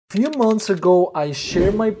Few months ago, I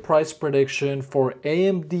shared my price prediction for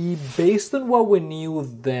AMD based on what we knew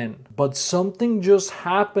then, but something just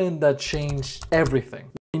happened that changed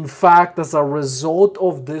everything. In fact, as a result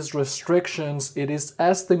of these restrictions, it is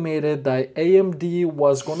estimated that AMD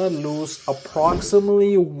was gonna lose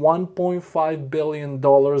approximately $1.5 billion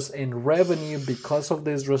in revenue because of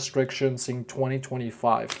these restrictions in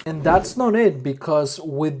 2025. And that's not it, because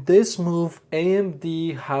with this move,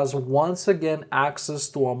 AMD has once again access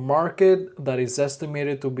to a market that is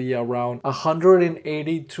estimated to be around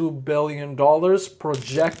 $182 billion,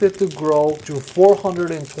 projected to grow to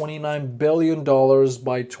 $429 billion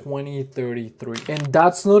by 2033. And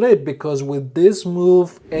that's not it, because with this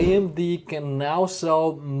move, AMD can now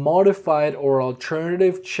sell modified or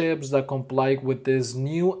alternative chips that comply with these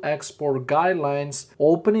new export guidelines,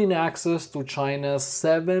 opening access to China's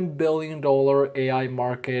 $7 billion AI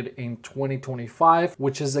market in 2025,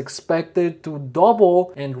 which is expected to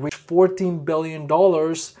double and reach $14 billion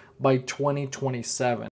by 2027.